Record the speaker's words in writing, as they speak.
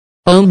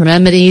Home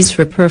remedies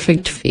for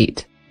perfect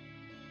feet.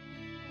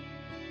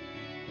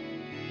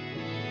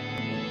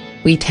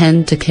 We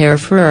tend to care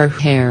for our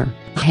hair,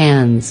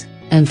 hands,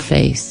 and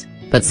face,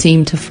 but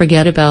seem to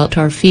forget about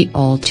our feet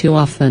all too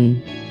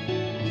often.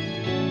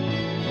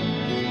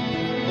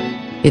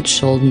 It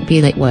shouldn't be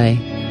that way.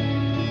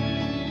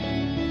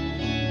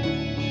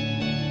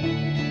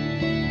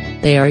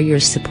 They are your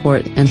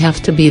support and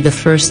have to be the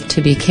first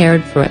to be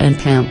cared for and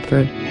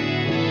pampered.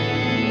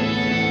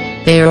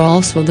 They are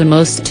also the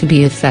most to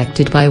be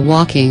affected by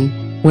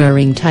walking,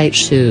 wearing tight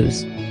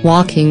shoes,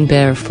 walking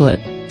barefoot,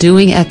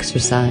 doing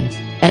exercise,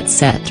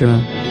 etc.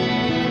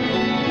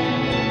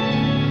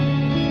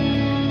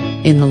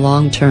 In the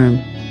long term,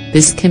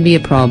 this can be a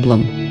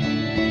problem.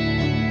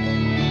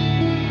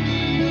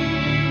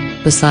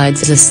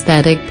 Besides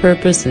aesthetic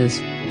purposes,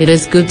 it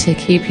is good to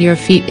keep your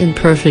feet in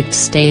perfect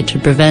state to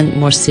prevent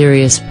more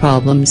serious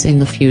problems in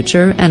the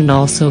future and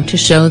also to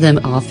show them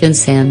off in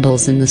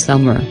sandals in the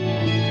summer.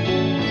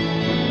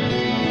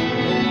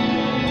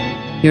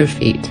 Your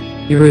feet,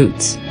 your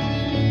roots.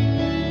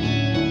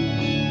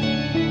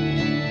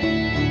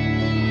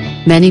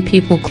 Many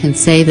people can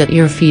say that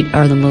your feet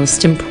are the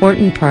most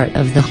important part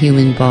of the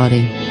human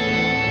body.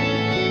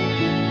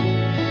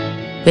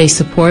 They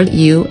support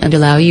you and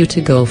allow you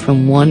to go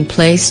from one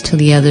place to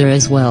the other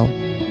as well.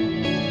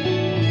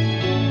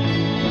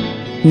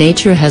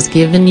 Nature has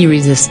given you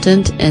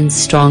resistant and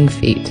strong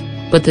feet,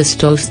 but this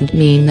doesn't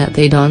mean that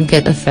they don't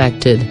get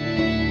affected.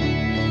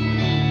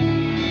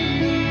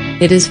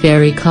 It is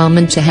very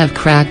common to have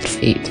cracked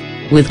feet,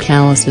 with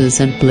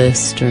calluses and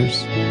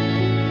blisters.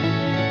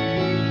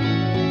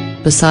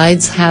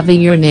 Besides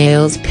having your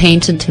nails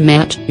painted to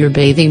match your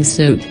bathing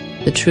suit,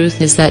 the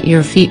truth is that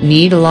your feet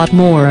need a lot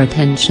more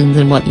attention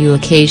than what you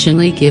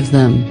occasionally give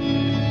them.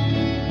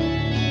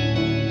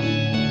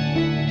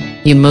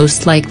 You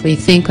most likely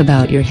think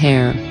about your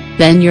hair,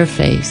 then your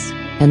face,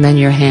 and then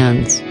your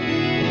hands.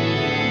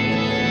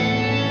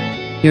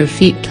 Your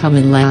feet come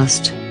in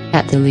last,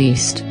 at the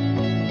least.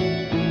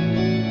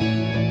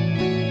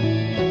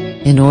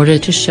 In order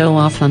to show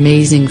off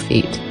amazing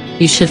feet,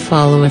 you should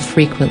follow a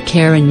frequent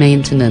care and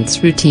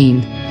maintenance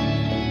routine.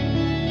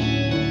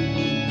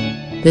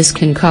 This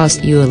can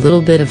cost you a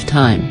little bit of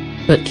time,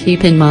 but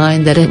keep in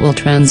mind that it will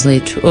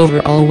translate to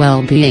overall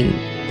well-being,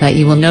 that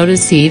you will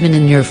notice even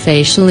in your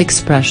facial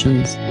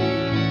expressions.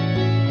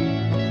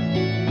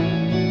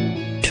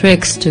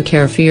 Tricks to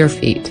care for your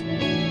feet.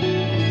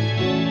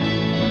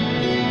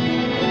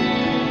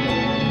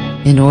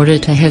 In order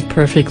to have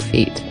perfect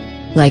feet,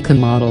 like a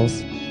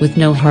model's, with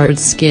no hard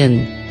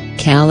skin,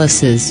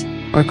 calluses,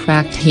 or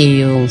cracked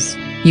heels,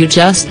 you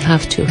just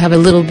have to have a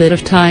little bit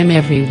of time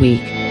every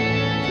week.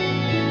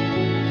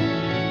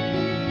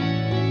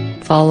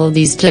 Follow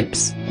these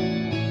tips.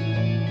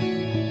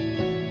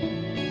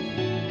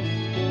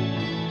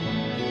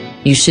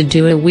 You should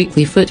do a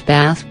weekly foot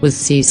bath with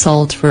sea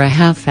salt for a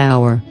half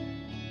hour.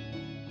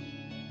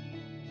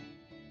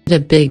 A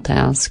big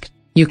task,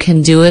 you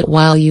can do it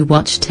while you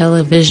watch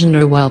television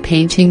or while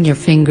painting your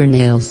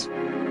fingernails.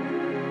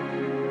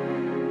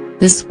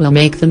 This will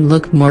make them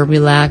look more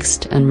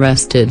relaxed and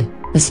rested,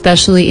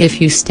 especially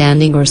if you're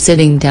standing or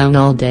sitting down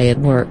all day at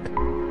work.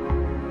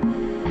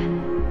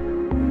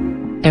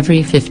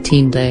 Every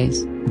 15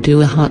 days,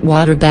 do a hot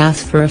water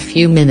bath for a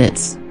few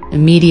minutes,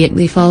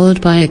 immediately followed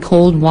by a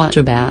cold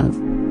water bath.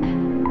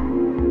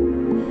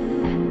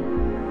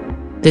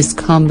 This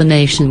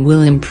combination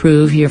will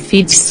improve your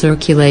feet's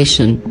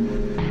circulation.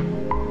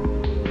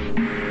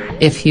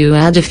 If you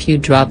add a few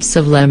drops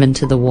of lemon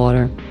to the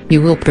water,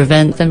 you will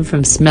prevent them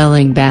from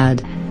smelling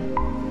bad.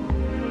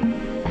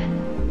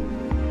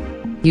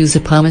 Use a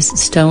pumice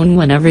stone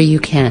whenever you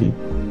can.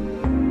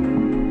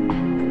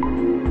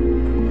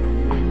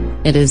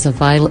 It is a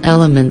vital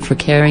element for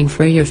caring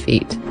for your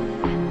feet.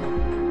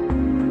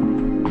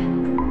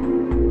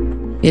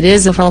 It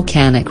is a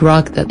volcanic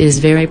rock that is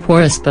very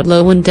porous but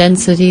low in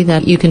density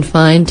that you can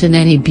find in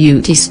any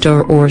beauty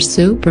store or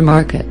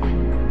supermarket.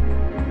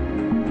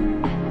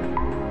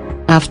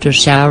 After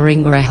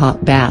showering or a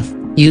hot bath,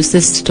 use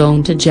this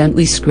stone to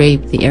gently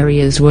scrape the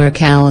areas where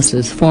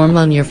calluses form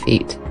on your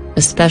feet,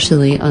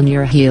 especially on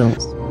your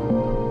heels.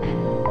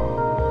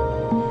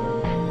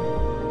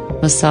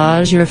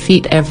 Massage your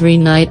feet every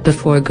night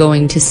before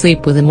going to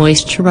sleep with a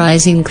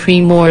moisturizing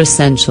cream or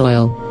essential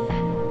oil.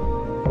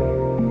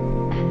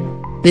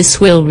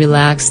 This will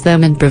relax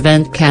them and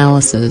prevent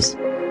calluses.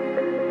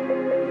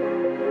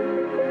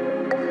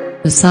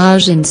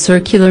 Massage in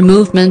circular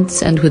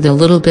movements and with a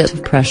little bit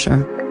of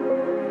pressure.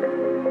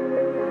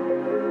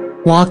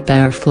 Walk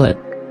barefoot,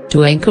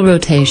 do ankle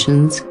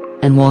rotations,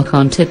 and walk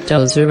on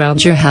tiptoes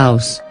around your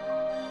house.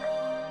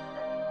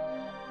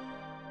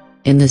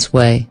 In this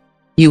way,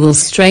 you will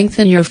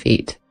strengthen your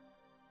feet.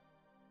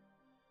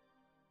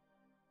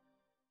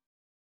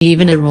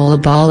 Even a roll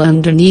ball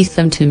underneath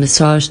them to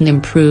massage and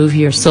improve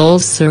your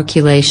sole's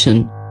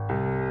circulation.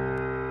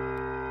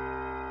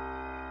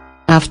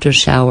 After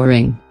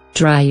showering,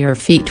 dry your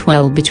feet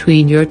well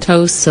between your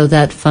toes so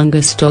that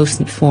fungus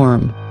doesn't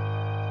form.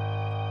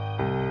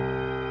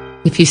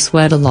 If you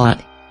sweat a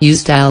lot,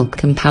 Use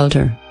talcum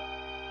powder.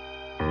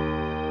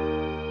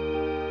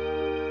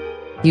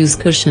 Use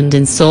cushioned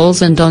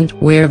insoles and don't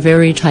wear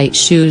very tight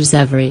shoes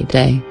every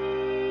day.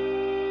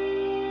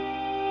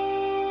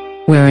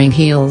 Wearing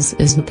heels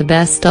isn't the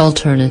best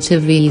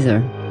alternative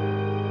either.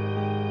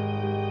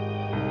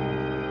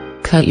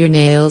 Cut your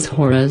nails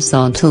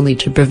horizontally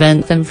to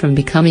prevent them from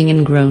becoming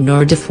ingrown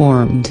or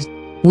deformed,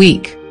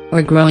 weak,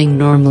 or growing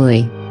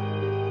normally.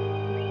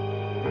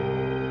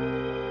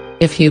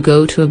 If you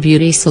go to a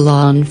beauty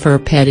salon for a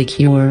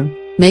pedicure,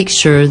 make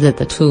sure that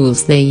the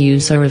tools they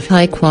use are of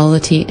high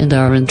quality and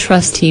aren't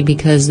trusty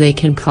because they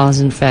can cause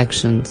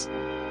infections.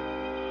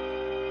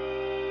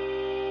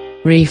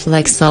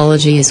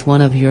 Reflexology is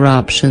one of your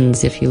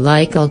options if you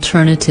like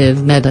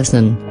alternative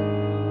medicine.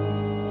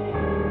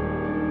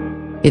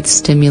 It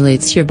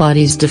stimulates your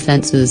body's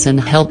defenses and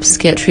helps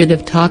get rid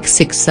of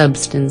toxic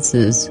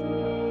substances.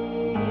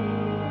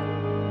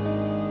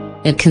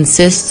 It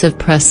consists of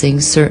pressing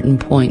certain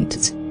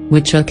points,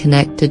 which are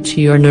connected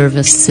to your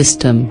nervous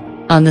system,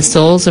 on the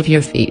soles of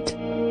your feet.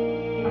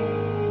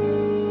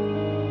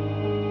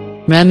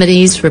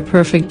 Remedies for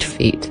perfect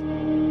feet.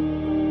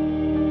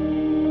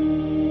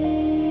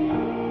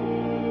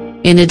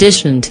 In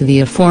addition to the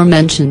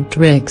aforementioned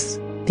tricks,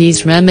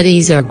 these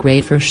remedies are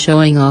great for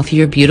showing off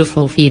your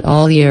beautiful feet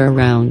all year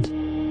round.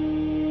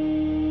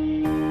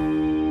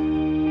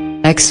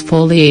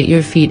 Exfoliate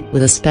your feet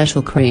with a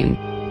special cream.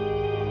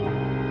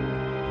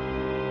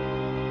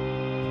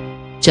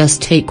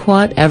 Just take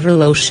whatever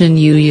lotion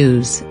you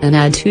use and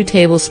add 2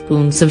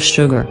 tablespoons of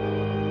sugar.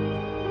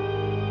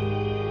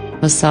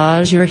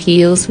 Massage your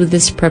heels with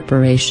this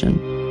preparation.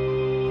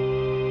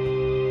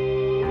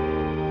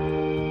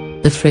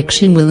 The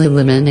friction will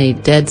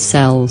eliminate dead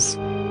cells.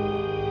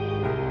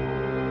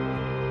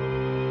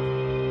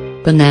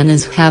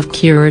 Bananas have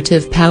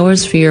curative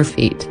powers for your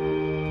feet.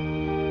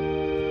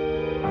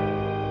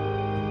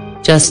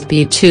 Just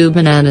beat 2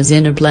 bananas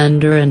in a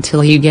blender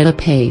until you get a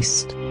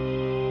paste.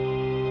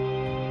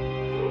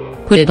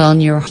 Put it on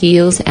your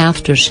heels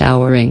after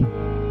showering.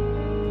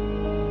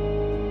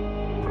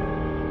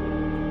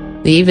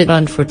 Leave it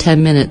on for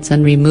 10 minutes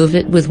and remove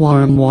it with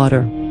warm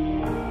water.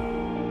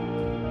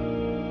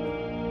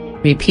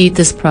 Repeat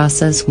this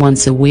process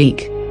once a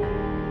week.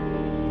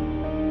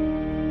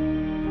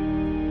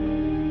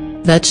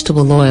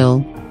 Vegetable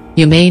oil.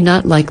 You may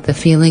not like the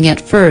feeling at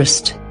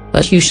first,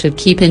 but you should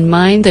keep in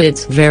mind that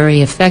it's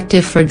very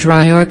effective for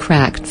dry or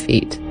cracked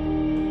feet.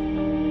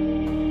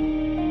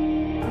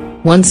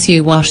 Once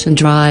you wash and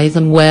dry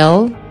them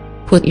well,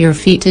 put your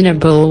feet in a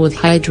bowl with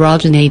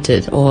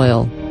hydrogenated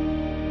oil.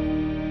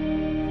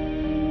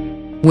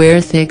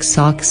 Wear thick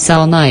socks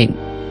all night.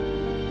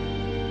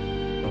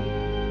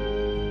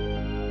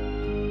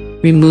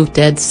 Remove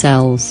dead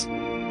cells.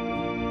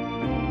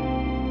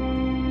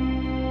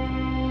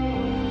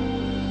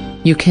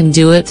 You can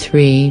do it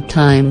 3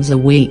 times a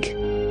week.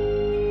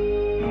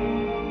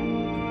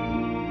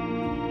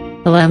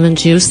 Lemon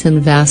juice and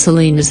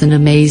Vaseline is an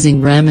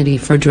amazing remedy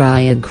for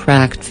dry and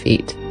cracked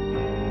feet.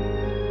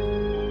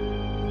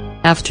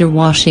 After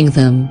washing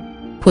them,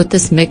 put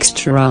this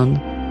mixture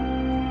on.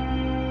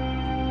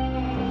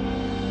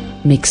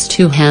 Mix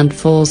 2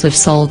 handfuls of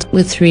salt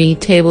with 3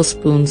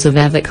 tablespoons of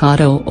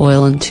avocado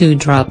oil and 2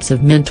 drops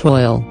of mint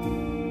oil.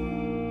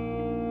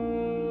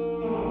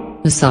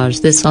 Massage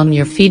this on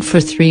your feet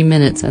for 3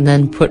 minutes and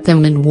then put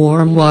them in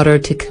warm water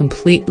to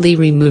completely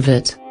remove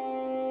it.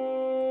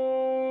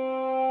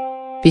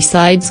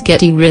 Besides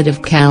getting rid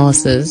of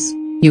calluses,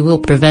 you will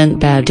prevent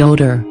bad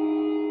odor.